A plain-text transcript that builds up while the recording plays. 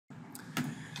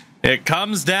It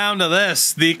comes down to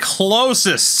this, the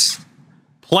closest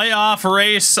playoff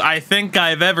race I think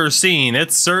I've ever seen.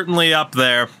 It's certainly up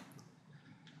there.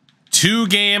 2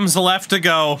 games left to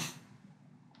go.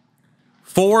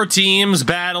 4 teams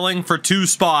battling for 2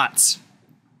 spots.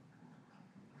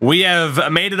 We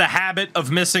have made it a habit of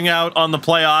missing out on the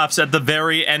playoffs at the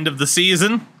very end of the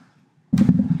season.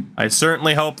 I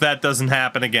certainly hope that doesn't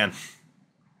happen again.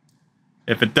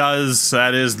 If it does,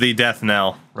 that is the death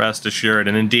knell, rest assured.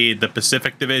 And indeed, the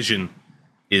Pacific Division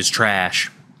is trash.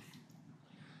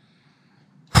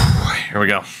 Here we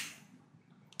go.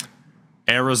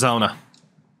 Arizona.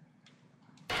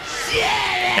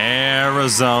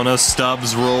 Arizona.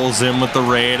 Stubbs rolls in with the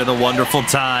raid at a wonderful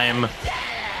time.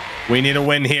 We need a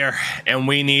win here, and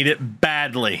we need it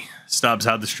badly. Stubbs,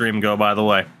 how'd the stream go, by the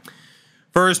way?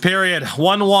 First period,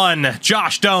 1-1.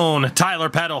 Josh Doan, Tyler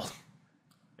Peddle.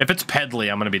 If it's Pedley,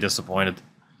 I'm going to be disappointed.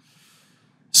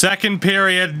 Second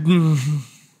period.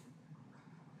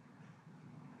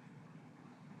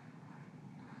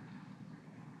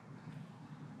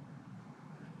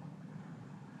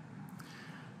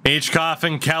 Hitchcock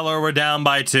and Keller were down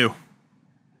by 2.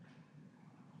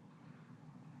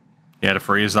 He had to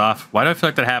freeze off. Why do I feel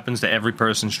like that happens to every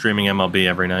person streaming MLB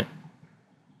every night?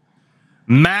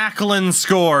 Macklin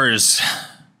scores.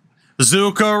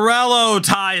 Zuccarello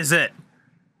ties it.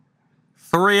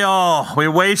 3-3. We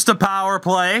waste a power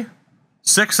play.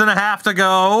 6.5 to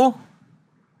go.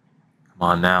 Come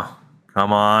on now.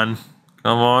 Come on.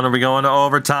 Come on. Are we going to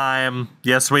overtime?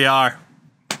 Yes, we are.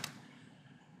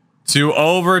 To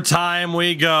overtime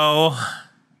we go.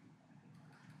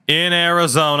 In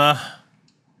Arizona.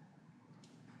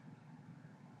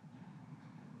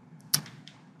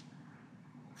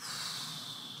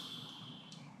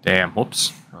 Damn.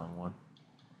 Whoops. Wrong one.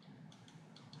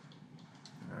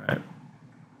 Alright.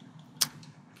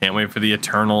 Can't wait for the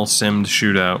eternal simmed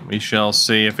shootout. We shall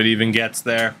see if it even gets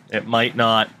there. It might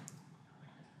not.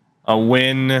 A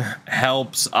win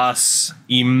helps us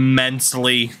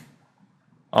immensely.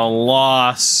 A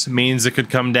loss means it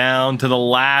could come down to the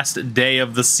last day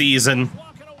of the season.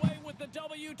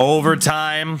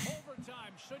 Overtime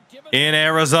in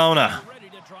Arizona.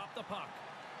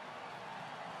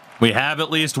 We have at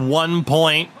least 1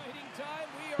 point,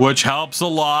 which helps a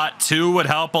lot. 2 would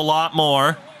help a lot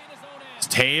more.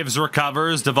 Taves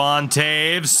recovers. Devon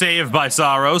Taves, saved by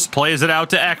Saros, plays it out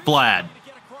to Ekblad.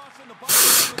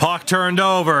 Puck turned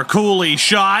over. Cooley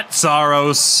shot.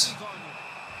 Saros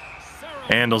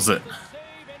handles it.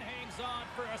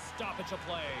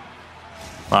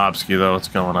 Bobsky, though, what's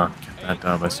going on? Get that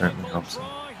dub, I certainly hope so.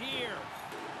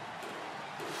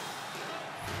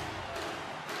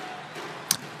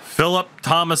 Philip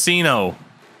Tomasino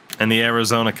and the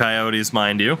Arizona Coyotes,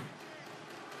 mind you.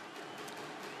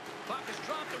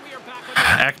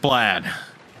 Ekblad.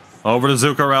 Over to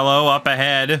Zuccarello, up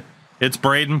ahead. It's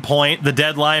Braden Point, the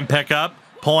deadline pickup.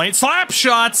 Point, slap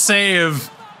shot,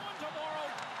 save.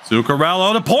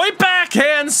 Zuccarello to Point,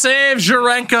 backhand save.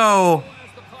 Jurenko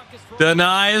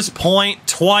denies Point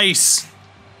twice.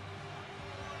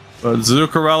 But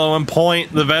Zuccarello and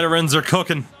Point, the veterans are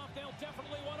cooking.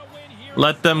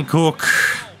 Let them cook.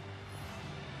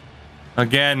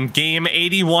 Again, game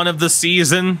 81 of the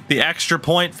season. The extra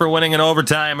point for winning an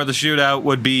overtime or the shootout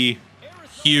would be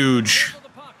huge.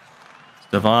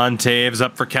 Devon Taves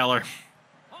up for Keller.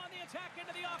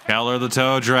 Keller the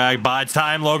toe drag. Bides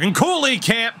time. Logan Cooley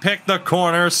can't pick the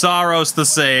corner. Saros the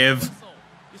save.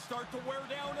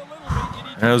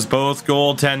 There's both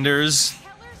goaltenders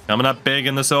coming up big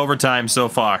in this overtime so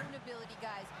far.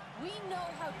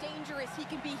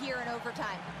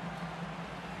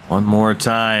 One more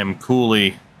time.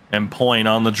 Cooley and Point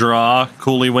on the draw.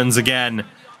 Cooley wins again.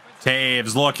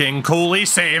 Taves looking. Cooley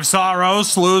saves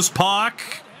Saros. Loose puck.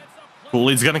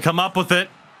 Cooley's going to come up with it.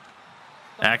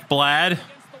 Ekblad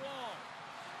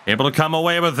able to come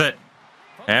away with it.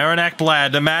 Aaron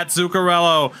Ekblad to Matt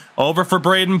Zuccarello. Over for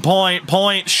Braden Point.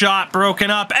 Point shot broken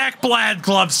up. Ekblad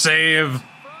glove save.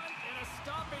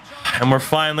 And we're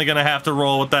finally going to have to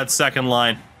roll with that second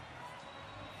line.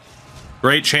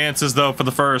 Great chances, though, for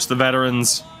the first, the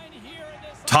veterans.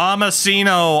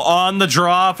 Tomasino on the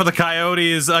draw for the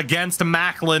Coyotes against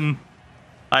Macklin.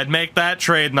 I'd make that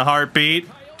trade in a heartbeat.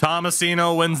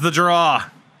 Tomasino wins the draw.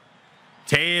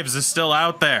 Taves is still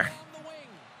out there.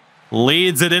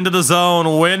 Leads it into the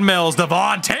zone. Windmills.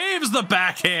 Devon Taves, the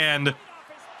backhand.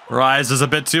 Rises a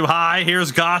bit too high.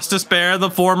 Here's Gostisbehere,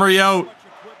 the former Yote.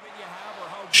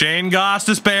 Shane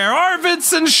Gostisbehere.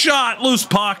 Arvidsson shot. Loose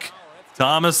puck.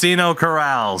 Tomasino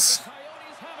corrals.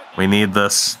 We need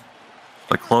this.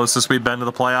 The closest we've been to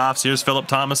the playoffs. Here's Philip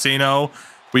Tomasino.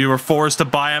 We were forced to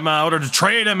buy him out or to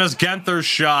trade him as Genther's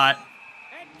shot.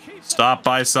 Stopped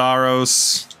by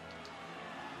Saros.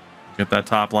 Get that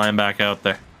top line back out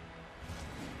there.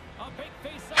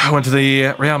 I went to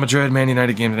the Real Madrid Man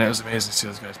United game today. It was amazing to see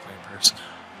those guys play in person.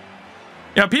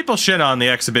 Yeah, people shit on the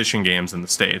exhibition games in the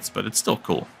States, but it's still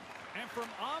cool.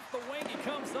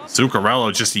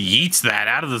 Zuccarello just yeets that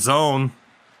out of the zone.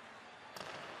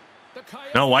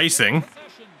 No icing.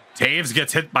 Taves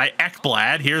gets hit by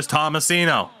Ekblad. Here's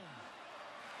Tomasino.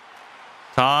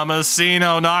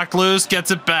 Tomasino knocked loose,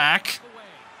 gets it back.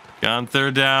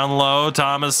 Gunther down low.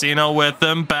 Tomasino with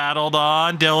him. Battled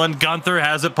on. Dylan Gunther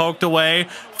has it poked away.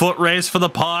 Foot race for the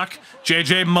puck.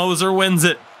 JJ Moser wins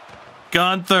it.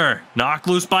 Gunther knocked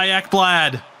loose by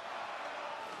Ekblad.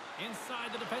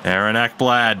 Aaron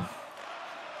Ekblad.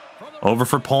 Over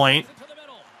for Point.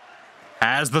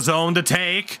 Has the zone to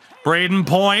take. Braden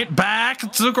Point back.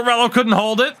 Zuccarello couldn't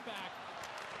hold it.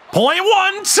 Point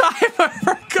one-timer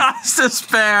for Costas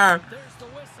Fair.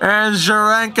 And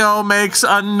Zherenko makes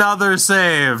another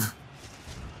save.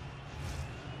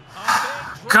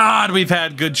 God, we've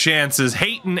had good chances.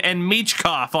 Hayton and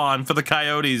Michkov on for the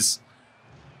Coyotes.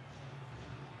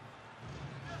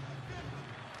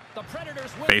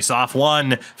 Face off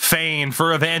one. Fane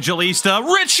for Evangelista.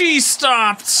 Ritchie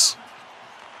stopped.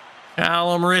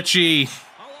 Callum Ritchie.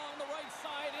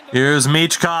 Here's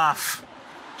Michkov.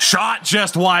 Shot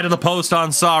just wide of the post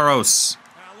on Saros.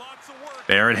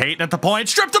 Barrett Hayton at the point.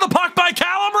 Stripped to the puck by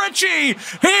Callum Ritchie.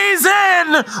 He's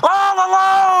in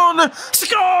all alone.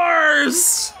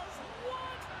 Scores.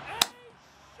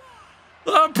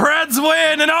 The Preds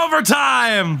win in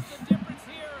overtime.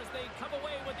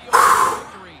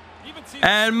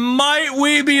 And might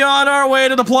we be on our way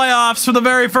to the playoffs for the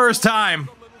very first time?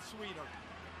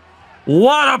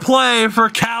 What a play for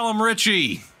Callum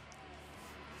Ritchie.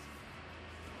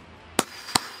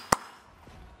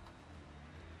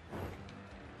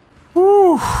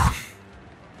 Whew.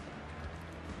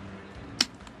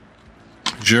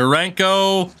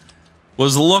 Zherenko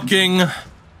was looking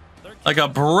like a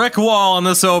brick wall in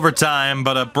this overtime,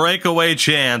 but a breakaway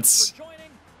chance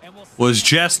was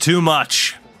just too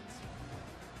much.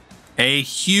 A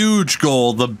huge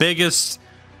goal, the biggest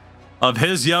of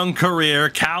his young career.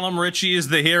 Callum Ritchie is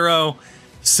the hero.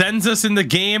 Sends us into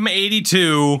game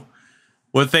 82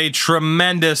 with a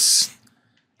tremendous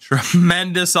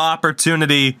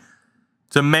opportunity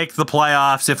to make the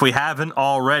playoffs if we haven't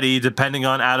already, depending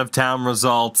on out-of-town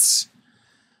results.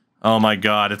 Oh my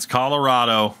God, it's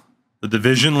Colorado, the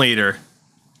division leader,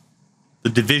 the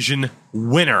division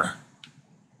winner.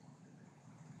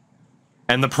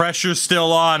 And the pressure's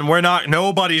still on.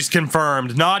 Nobody's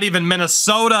confirmed. Not even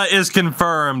Minnesota is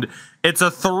confirmed. It's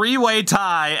a three-way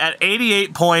tie at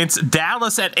 88 points.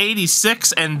 Dallas at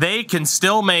 86, and they can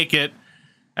still make it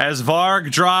as Varg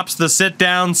drops the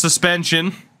sit-down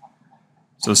suspension.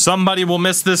 So somebody will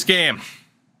miss this game.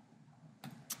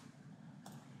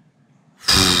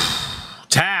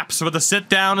 Taps with a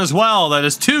sit-down as well. That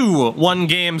is 2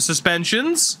 one-game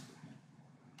suspensions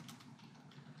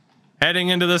heading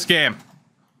into this game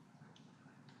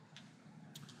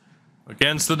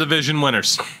against the division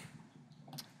winners.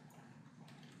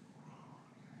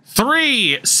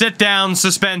 3 sit-down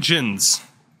suspensions.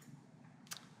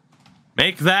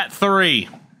 Make that 3.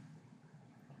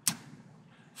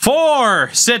 4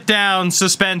 sit-down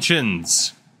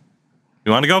suspensions.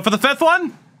 You want to go for the 5th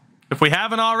one? If we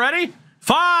haven't already?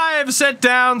 5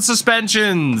 sit-down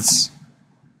suspensions.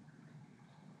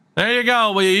 There you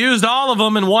go. Well, you used all of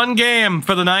them in one game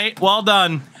for the night. Well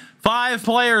done. 5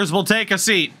 players will take a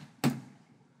seat.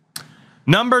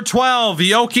 Number 12,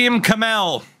 Joakim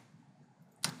Kamel,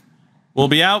 will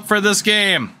be out for this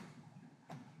game.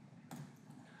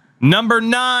 Number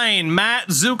 9, Matt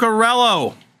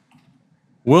Zuccarello,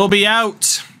 will be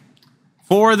out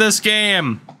for this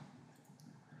game.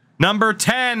 Number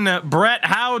 10, Brett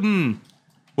Howden,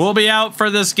 will be out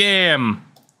for this game.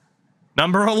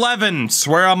 Number 11,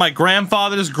 swear on my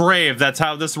grandfather's grave, that's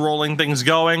how this rolling thing's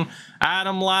going,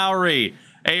 Adam Lowry.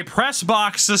 A press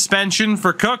box suspension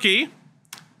for Cookie.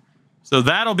 So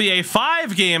that'll be a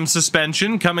 5-game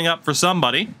suspension coming up for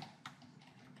somebody.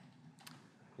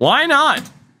 Why not?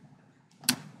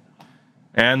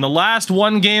 And the last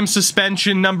 1-game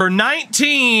suspension, number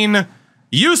 19,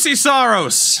 UC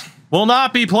Saros, will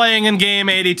not be playing in game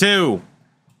 82.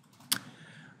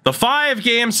 The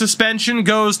 5-game suspension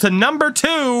goes to number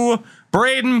 2,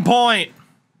 Braden Point.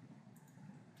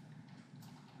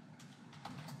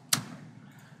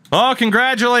 Oh,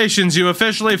 congratulations, you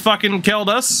officially fucking killed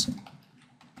us.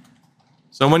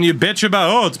 So when you bitch about,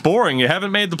 oh, it's boring, you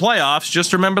haven't made the playoffs,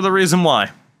 just remember the reason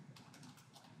why.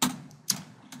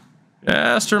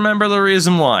 Just remember the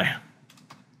reason why.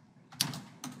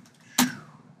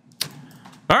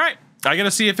 All right, I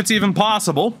gotta see if it's even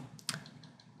possible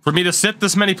for me to sit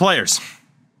this many players,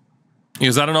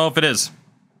 because I don't know if it is.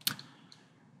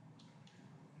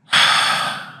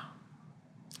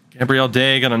 Gabriel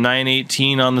Day got a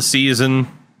 918 on the season.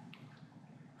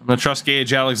 I'm gonna trust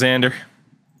Gage Alexander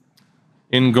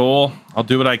in goal. I'll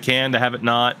do what I can to have it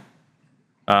not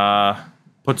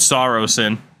put Saros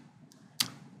in.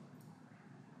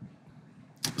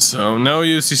 So no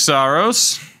UC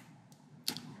Saros.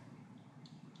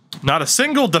 Not a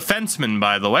single defenseman,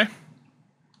 by the way.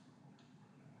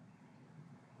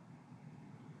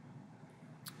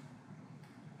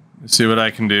 Let's see what I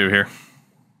can do here.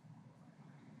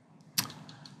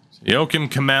 So Joachim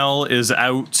Kamel is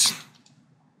out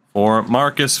for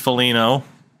Marcus Foligno.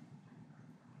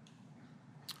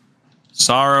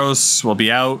 Saros will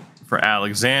be out for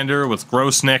Alexander with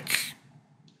Grosnick.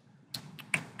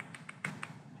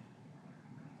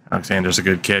 Alexander's a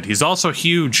good kid. He's also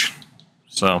huge.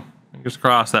 So, fingers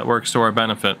crossed that works to our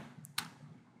benefit.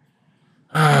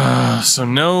 So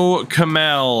no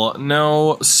Kamel,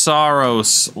 no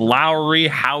Saros, Lowry,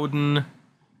 Howden,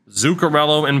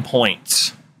 Zuccarello, and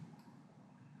Point.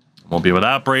 We'll be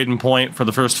without Braden Point for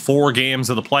the first 4 games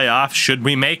of the playoffs, should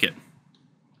we make it.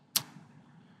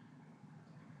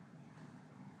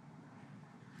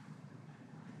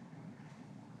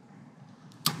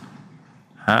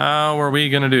 How are we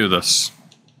going to do this?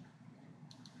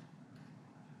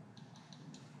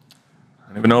 I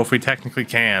don't even know if we technically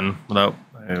can without...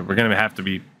 we're going to have to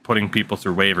be putting people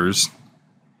through waivers.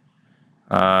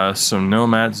 So no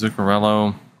Matt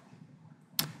Zuccarello.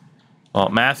 Well,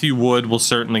 Matthew Wood will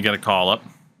certainly get a call-up.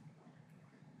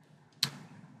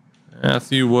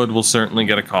 Matthew Wood will certainly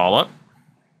get a call-up.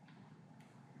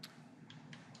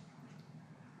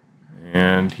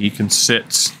 And he can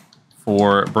sit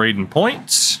for Braden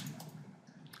Point.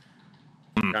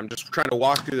 I'm just trying to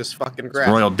walk through this fucking grass.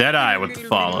 Royal Deadeye with the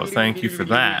follow. Thank you for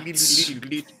that. We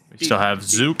still have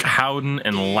Zook, Howden,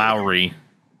 and Lowry.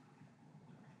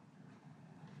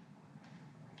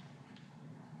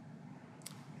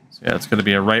 So yeah, it's going to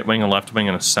be a right wing, a left wing,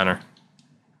 and a center.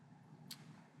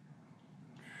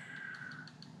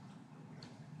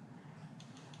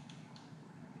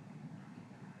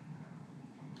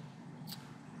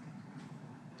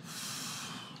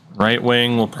 Right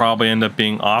wing will probably end up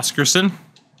being Oscarson.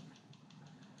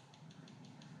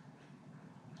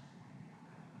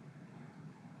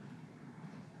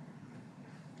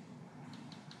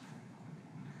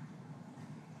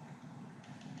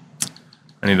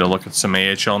 I need to look at some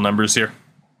AHL numbers here.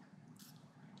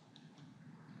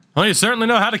 Well, you certainly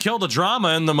know how to kill the drama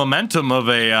and the momentum of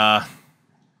a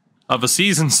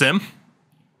season sim.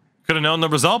 Could have known the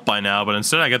result by now, but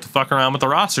instead I get to fuck around with the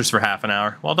rosters for half an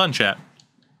hour. Well done, chat.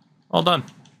 Well done.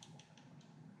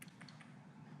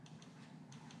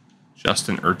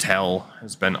 Justin Ertel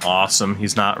has been awesome.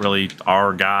 He's not really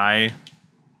our guy,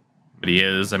 but he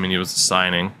is. I mean, he was a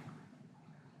signing.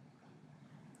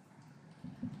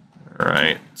 All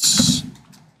right.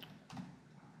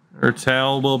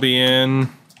 Ertel will be in.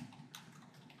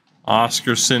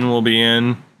 Oscarson will be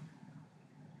in.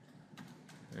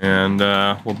 And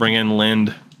we'll bring in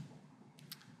Lind.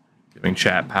 Giving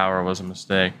chat power was a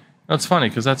mistake. That's funny,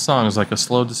 because that song is like a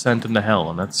slow descent into hell,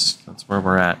 and that's where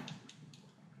we're at.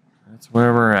 That's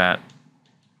where we're at.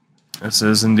 This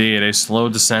is indeed a slow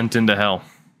descent into hell.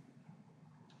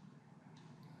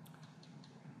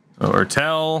 So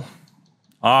Ertel,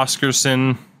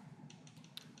 Oscarson,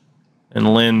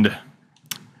 and Lind.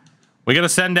 We got to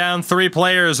send down 3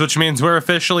 players, which means we're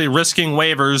officially risking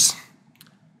waivers.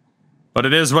 But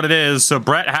it is what it is. So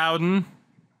Brett Howden.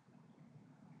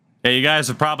 Yeah, you guys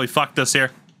have probably fucked us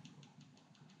here.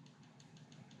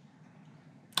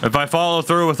 If I follow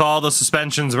through with all the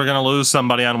suspensions, we're going to lose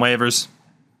somebody on waivers.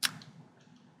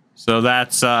 So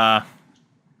that's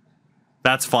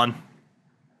fun.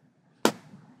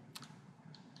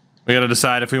 We got to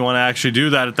decide if we want to actually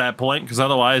do that at that point, because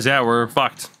otherwise, yeah, we're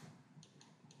fucked.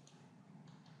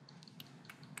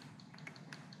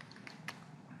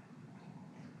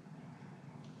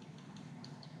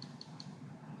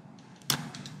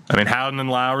 I mean, Howden and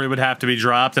Lowry would have to be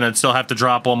dropped, and I'd still have to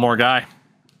drop one more guy.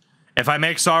 If I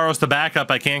make Saros the backup,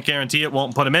 I can't guarantee it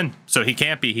won't put him in. So he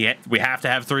can't be. We have to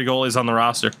have 3 goalies on the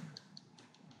roster.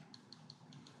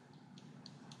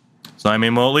 So, I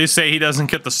mean, we'll at least say he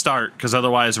doesn't get the start, because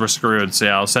otherwise we're screwed. So,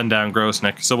 yeah, I'll send down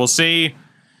Grosnick. So, we'll see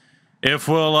if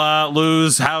we'll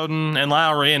lose Howden and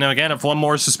Lowry. And again, if one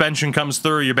more suspension comes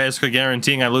through, you're basically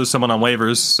guaranteeing I lose someone on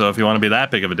waivers. So, if you want to be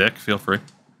that big of a dick, feel free.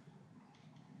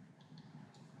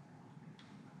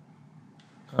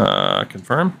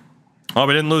 confirm. Oh,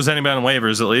 we didn't lose anybody on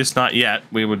waivers, at least. Not yet.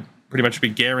 We would pretty much be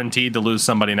guaranteed to lose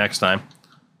somebody next time.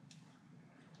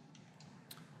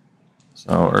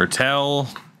 So, Ertel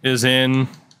is in.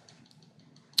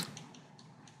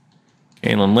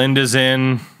 Kalen Lind is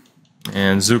in.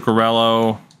 And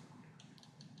Zuccarello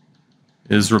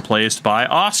is replaced by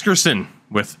Oscarson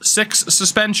with 6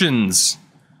 suspensions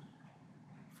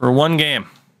for 1 game.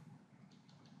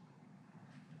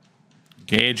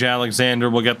 Gage Alexander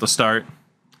will get the start.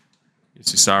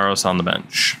 Casey Saros on the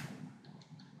bench.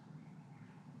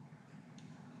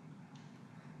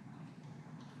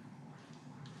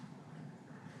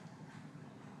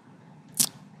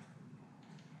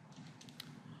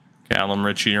 Callum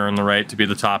Ritchie earned the right to be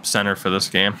the top center for this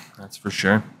game. That's for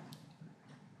sure.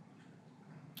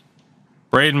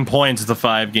 Braden Point's the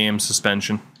 5-game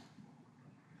suspension.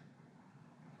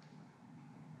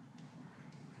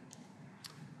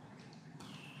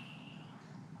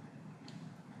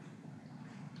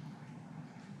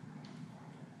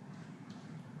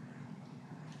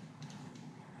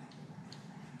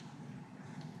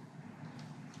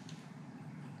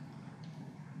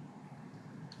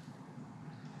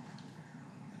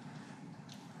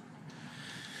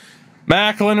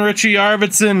 Macklin, Ritchie,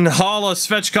 Arvidsson, Holla,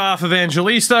 Svechkov,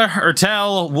 Evangelista,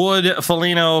 Ertel, Wood,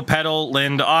 Foligno, Peddle,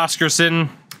 Lind, Oscarson.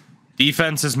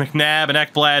 Defense is McNabb and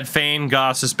Ekblad, Fane,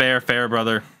 Goss, Bear,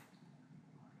 Fairbrother,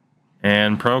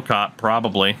 and Prokop,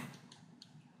 probably.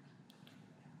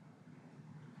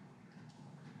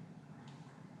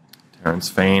 Terrence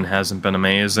Fane hasn't been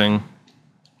amazing.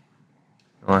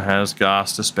 Nor has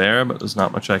Goss to spare, but there's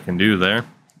not much I can do there.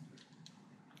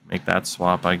 Make that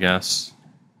swap, I guess.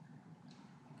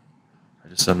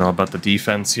 I just don't know about the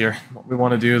defense here. What we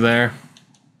want to do there.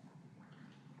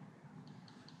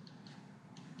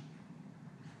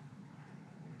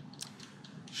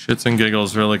 Shits and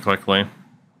giggles really quickly.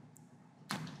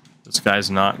 This guy's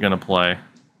not going to play. I'm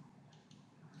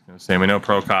going to say we know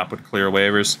Prokop would clear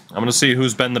waivers. I'm going to see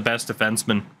who's been the best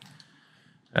defenseman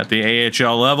at the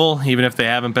AHL level, even if they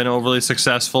haven't been overly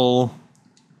successful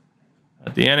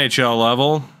at the NHL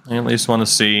level. I at least want to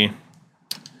see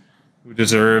who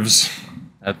deserves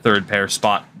that 3rd pair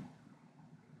spot.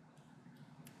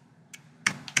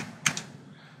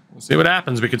 We'll see what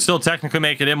happens. We could still technically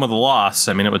make it in with a loss.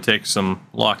 I mean, it would take some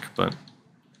luck, but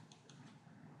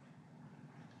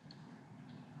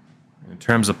in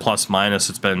terms of plus minus,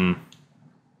 it's been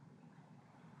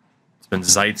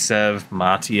Zaitsev,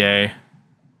 Mathieu.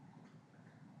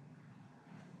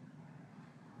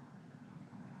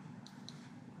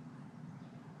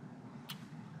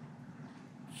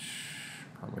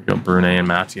 Probably go Brunet and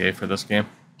Mathieu for this game.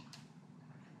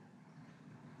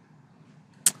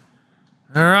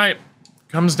 All right,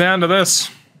 comes down to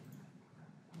this.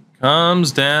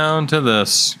 Comes down to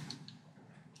this.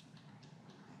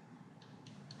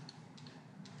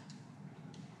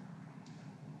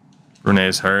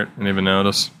 Brunet's hurt. Didn't even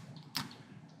notice.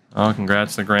 Oh,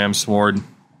 congrats to Graham Sword.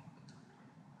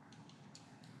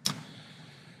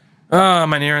 Oh,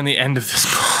 am I nearing the end of this?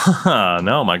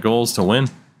 No, my goal is to win.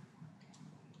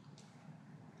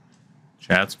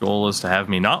 Chat's goal is to have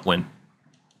me not win.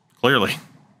 Clearly.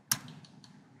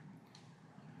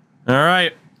 All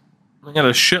right. We got a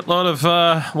shitload of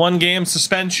 1-game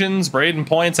suspensions. Braden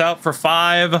Point's out for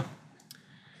 5.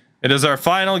 It is our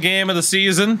final game of the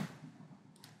season.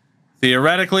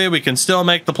 Theoretically, we can still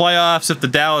make the playoffs if the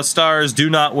Dallas Stars do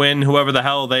not win whoever the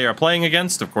hell they are playing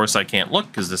against. Of course, I can't look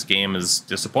because this game is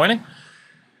disappointing.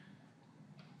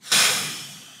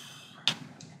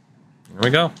 Here we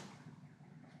go.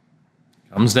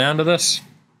 Comes down to this.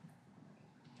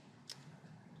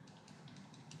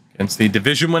 Against the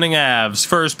division-winning Avs.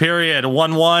 First period,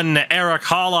 1-1. Eric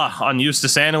Holla on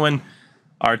Justus Anuin.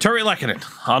 Arturi Lehkonen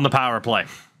on the power play.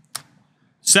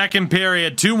 Second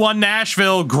period, 2-1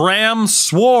 Nashville. Graham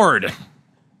Sword.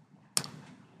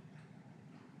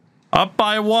 Up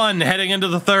by 1, heading into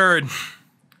the third.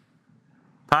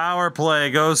 Power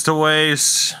play goes to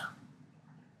waste.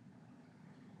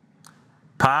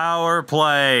 Power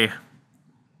play.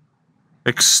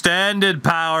 Extended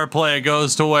power play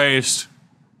goes to waste.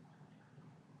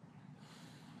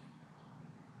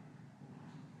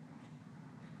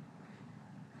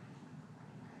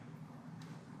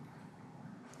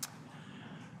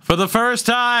 For the first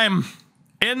time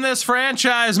in this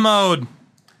franchise mode,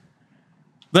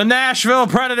 the Nashville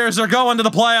Predators are going to the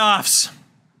playoffs.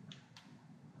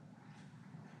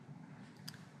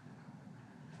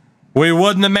 We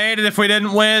wouldn't have made it if we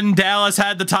didn't win. Dallas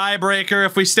had the tiebreaker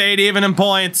if we stayed even in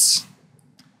points.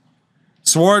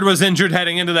 Sword was injured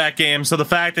heading into that game, so the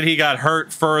fact that he got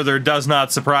hurt further does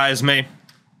not surprise me.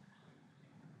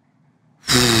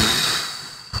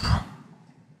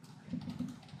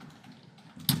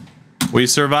 We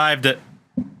survived it.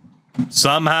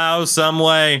 Somehow, some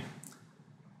way.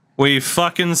 We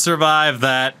fucking survived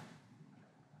that.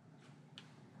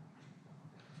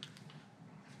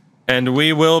 And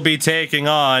we will be taking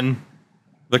on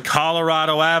the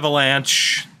Colorado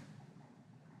Avalanche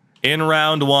in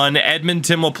round 1.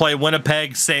 Edmonton will play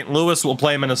Winnipeg. St. Louis will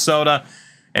play Minnesota.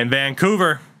 And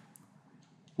Vancouver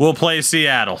will play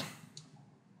Seattle.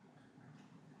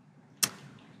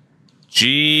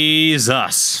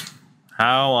 Jesus.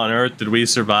 How on earth did we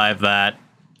survive that?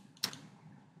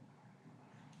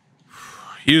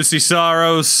 UC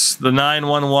Saros, the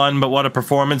 9-1-1, but what a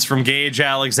performance from Gage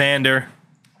Alexander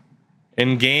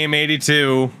in game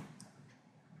 82.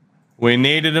 We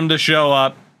needed him to show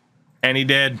up, and he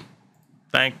did.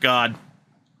 Thank God.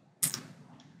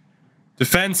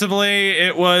 Defensively,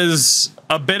 it was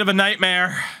a bit of a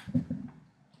nightmare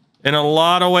in a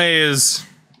lot of ways.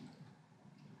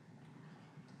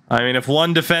 I mean, if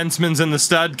one defenseman's in the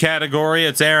stud category,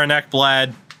 it's Aaron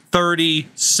Ekblad.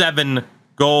 37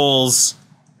 goals.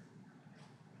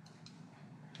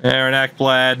 Aaron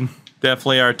Ekblad,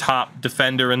 definitely our top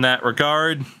defender in that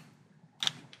regard.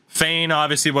 Fane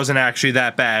obviously wasn't actually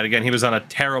that bad. Again, he was on a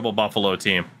terrible Buffalo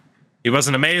team. He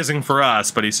wasn't amazing for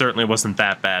us, but he certainly wasn't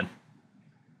that bad.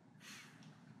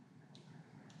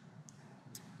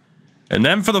 And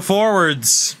then for the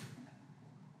forwards,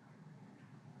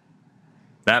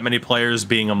 that many players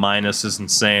being a minus is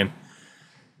insane.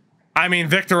 I mean,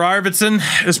 Victor Arvidsson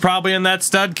is probably in that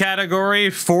stud category.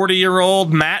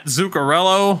 40-year-old Matt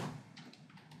Zuccarello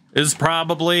is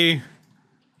probably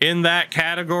in that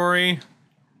category.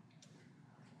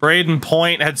 Braden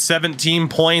Point had 17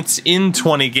 points in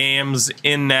 20 games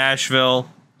in Nashville.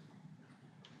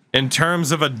 In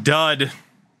terms of a dud,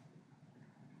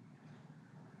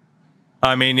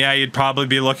 I mean, yeah, you'd probably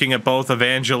be looking at both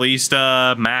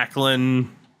Evangelista,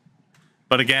 Macklin.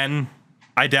 But again,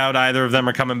 I doubt either of them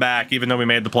are coming back, even though we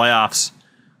made the playoffs.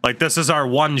 Like, this is our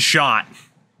one shot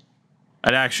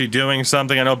at actually doing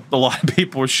something. I know a lot of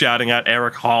people were shouting at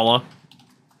Eric Holla.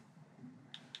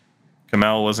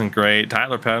 Kamel wasn't great.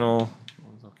 Tyler Pennell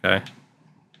was okay.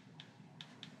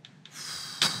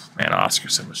 Man,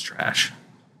 Oscarson was trash.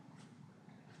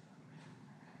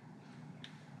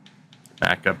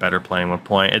 Matt got better playing with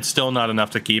Point. It's still not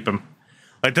enough to keep him.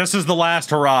 Like, this is the last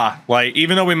hurrah. Like,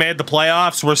 even though we made the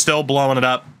playoffs, we're still blowing it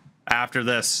up after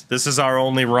this. This is our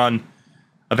only run.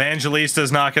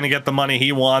 Evangelista's not going to get the money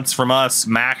he wants from us.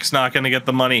 Mac's not going to get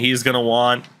the money he's going to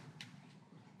want.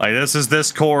 Like,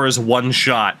 this core is one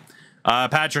shot.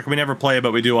 Patrick, we never play,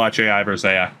 but we do watch AI versus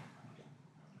AI.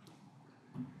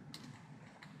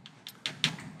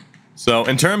 So,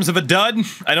 in terms of a dud,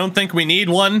 I don't think we need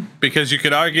one, because you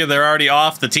could argue they're already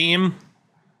off the team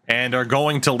and are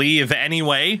going to leave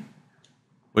anyway,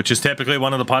 which is typically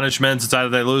one of the punishments. It's either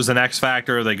they lose an X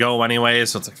Factor or they go anyway,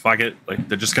 so it's like, fuck it. Like,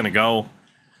 they're just going to go.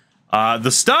 The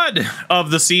stud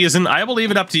of the season, I will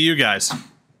leave it up to you guys.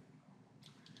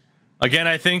 Again,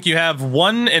 I think you have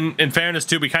one, in fairness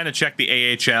too, we kind of checked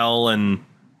the AHL, and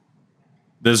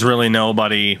there's really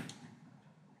nobody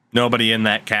in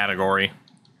that category.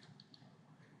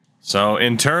 So,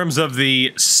 in terms of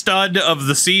the stud of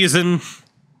the season,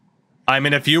 I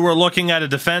mean, if you were looking at a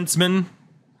defenseman,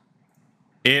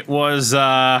 it was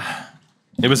Aaron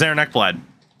Ekblad.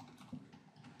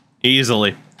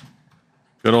 Easily.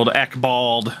 Good old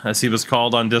Ekbald, as he was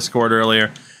called on Discord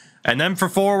earlier. And then for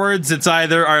forwards, it's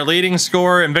either our leading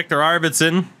scorer and Victor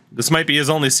Arvidsson. This might be his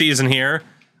only season here.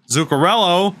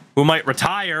 Zuccarello, who might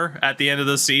retire at the end of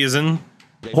the season.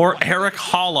 Or Eric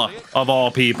Holla, of all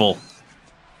people.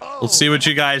 Let's see what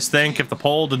you guys think. If the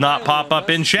poll did not pop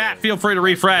up in chat, feel free to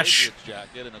refresh.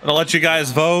 I'll let you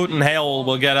guys vote, and hell,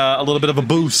 we'll get a little bit of a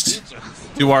boost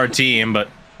to our team. But,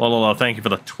 well, thank you for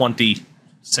the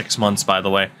 26 months, by the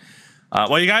way.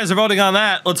 While you guys are voting on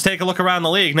that, let's take a look around the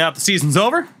league. Now that the season's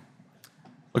over,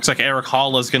 looks like Eric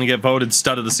Holla is going to get voted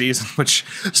stud of the season, which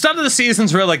stud of the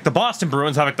season's really like the Boston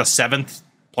Bruins have like the 7th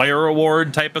player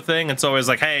award type of thing. It's always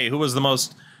like, hey, who was the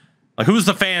most, like, who's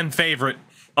the fan favorite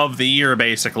of the year,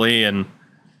 basically, and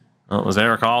well, it was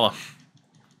Eric Holla.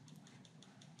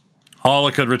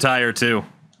 Holla could retire too,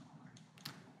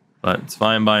 but it's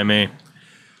fine by me.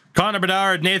 Connor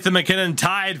Bedard, Nathan McKinnon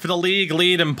tied for the league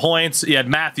lead in points. You had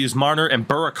Matthews, Marner, and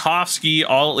Burakovsky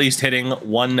all at least hitting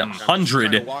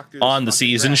 100 on the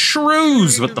season.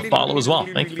 Shrews with the follow as well.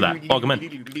 Thank you for that. Welcome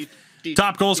in.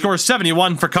 Top goal scorer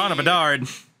 71 for Connor Bedard.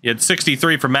 You had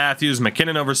 63 for Matthews,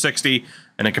 McKinnon over 60,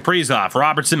 and then Kaprizov,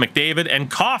 Robertson, McDavid,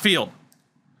 and Caulfield,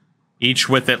 each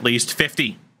with at least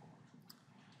 50.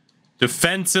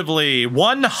 Defensively,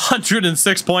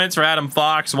 106 points for Adam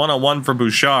Fox, 101 for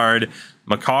Bouchard.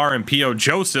 Makar and P.O.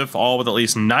 Joseph, all with at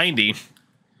least 90.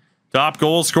 Top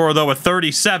goal scorer, though, with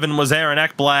 37 was Aaron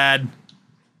Ekblad.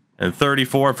 And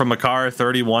 34 from Makar,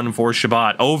 31 for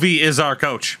Shabbat. Ovi is our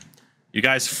coach. You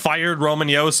guys fired Roman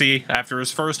Josi after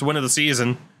his first win of the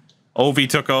season. Ovi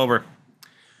took over.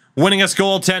 Winningest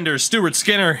goaltender, Stuart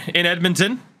Skinner in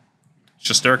Edmonton.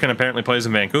 Shesterkin apparently plays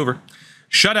in Vancouver.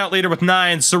 Shutout leader with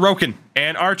 9, Sorokin.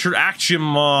 And Archer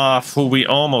Aksimov, who we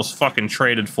almost fucking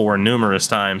traded for numerous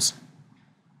times.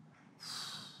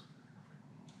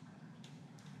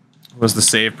 Was the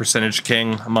save percentage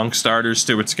king among starters,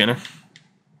 Stuart Skinner.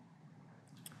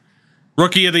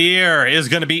 Rookie of the year is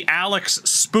going to be Alex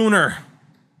Spooner.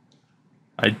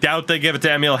 I doubt they give it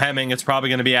to Emil Hemming. It's probably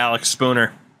going to be Alex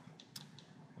Spooner.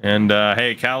 And,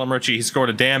 hey, Callum Ritchie, he scored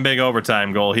a damn big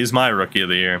overtime goal. He's my rookie of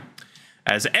the year.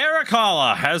 As Erik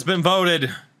Haula has been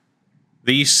voted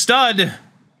the stud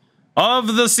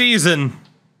of the season.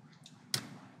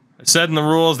 I said in the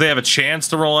rules they have a chance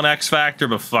to roll an X Factor,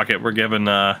 but fuck it. We're giving,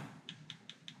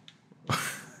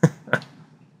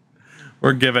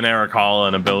 we're giving Erik Haula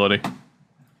an ability.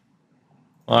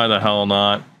 Why the hell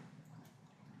not?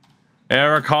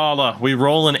 Erik Haula, we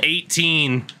roll an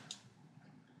 18.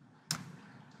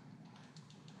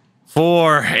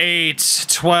 4, 8,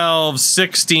 12,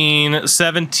 16,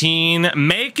 17.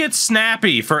 Make it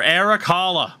snappy for Erik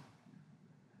Haula.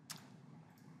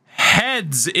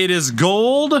 Heads, it is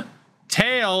gold.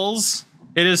 Tails,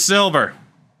 it is silver.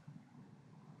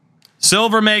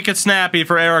 Silver, make it snappy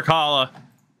for Erik Haula.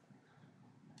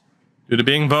 Due to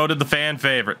being voted the fan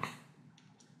favorite.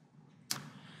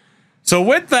 So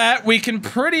with that, we can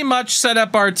pretty much set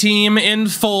up our team in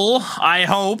full, I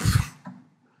hope.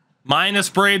 Minus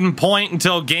Braden Point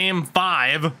until game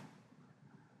 5.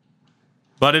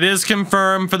 But it is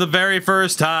confirmed for the very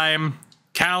first time.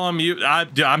 Callum,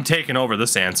 I'm taking over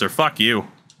this answer. Fuck you.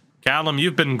 Callum,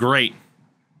 you've been great.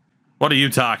 What are you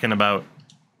talking about?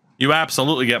 You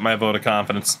absolutely get my vote of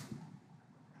confidence.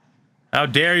 How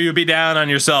dare you be down on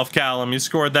yourself, Callum? You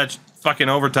scored that fucking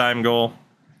overtime goal.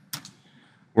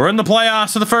 We're in the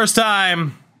playoffs for the first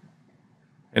time.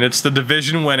 And it's the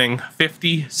division-winning,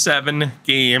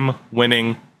 57-game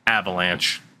winning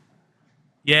Avalanche.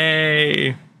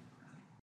 Yay.